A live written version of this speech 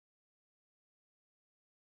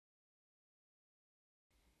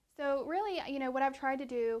So really, what I've tried to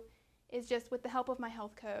do is just with the help of my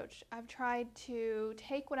health coach, I've tried to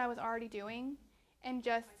take what I was already doing and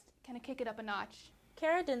just kind of kick it up a notch.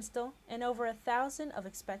 Kara Dinstel and over 1,000 of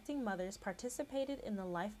expecting mothers participated in the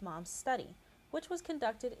Life Moms study, which was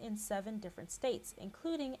conducted in 7 different states,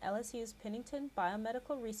 including LSU's Pennington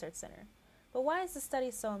Biomedical Research Center. But why is the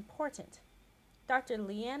study so important? Dr.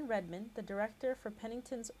 Leanne Redmond, the director for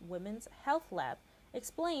Pennington's Women's Health Lab,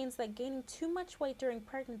 explains that gaining too much weight during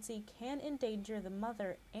pregnancy can endanger the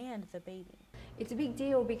mother and the baby. It's a big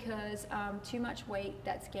deal because too much weight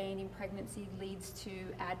that's gained in pregnancy leads to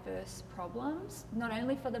adverse problems, not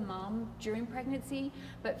only for the mom during pregnancy,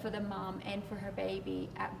 but for the mom and for her baby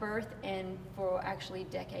at birth and for actually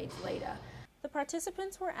decades later. The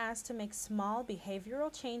participants were asked to make small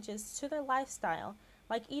behavioral changes to their lifestyle,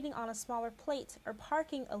 like eating on a smaller plate or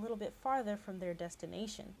parking a little bit farther from their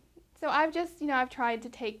destination. So I've just, I've tried to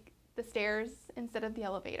take the stairs instead of the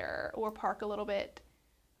elevator or park a little bit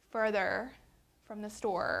further from the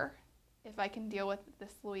store if I can deal with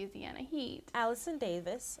this Louisiana heat. Allison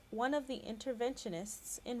Davis, one of the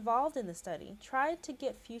interventionists involved in the study, tried to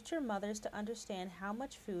get future mothers to understand how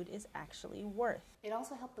much food is actually worth. It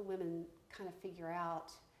also helped the women kind of figure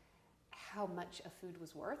out how much a food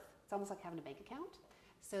was worth. It's almost like having a bank account.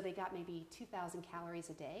 So they got maybe 2,000 calories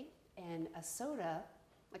a day, and a soda,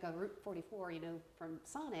 like a Route 44, from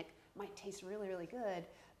Sonic, might taste really, really good,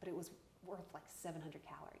 but it was worth like 700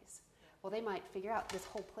 calories. Well, they might figure out this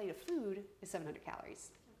whole plate of food is 700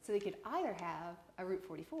 calories. So they could either have a Route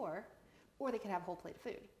 44 or they could have a whole plate of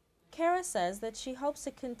food. Kara says that she hopes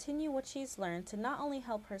to continue what she's learned to not only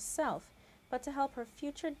help herself, but to help her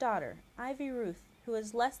future daughter, Ivy Ruth, who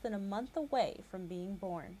is less than a month away from being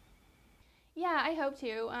born. Yeah, I hope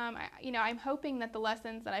to. I'm hoping that the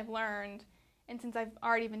lessons that I've learned, and since I've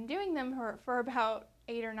already been doing them for about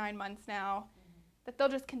 8 or 9 months now, that they'll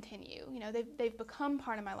just continue. They've become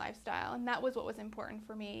part of my lifestyle, and that was what was important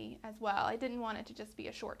for me as well. I didn't want it to just be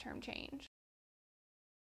a short-term change.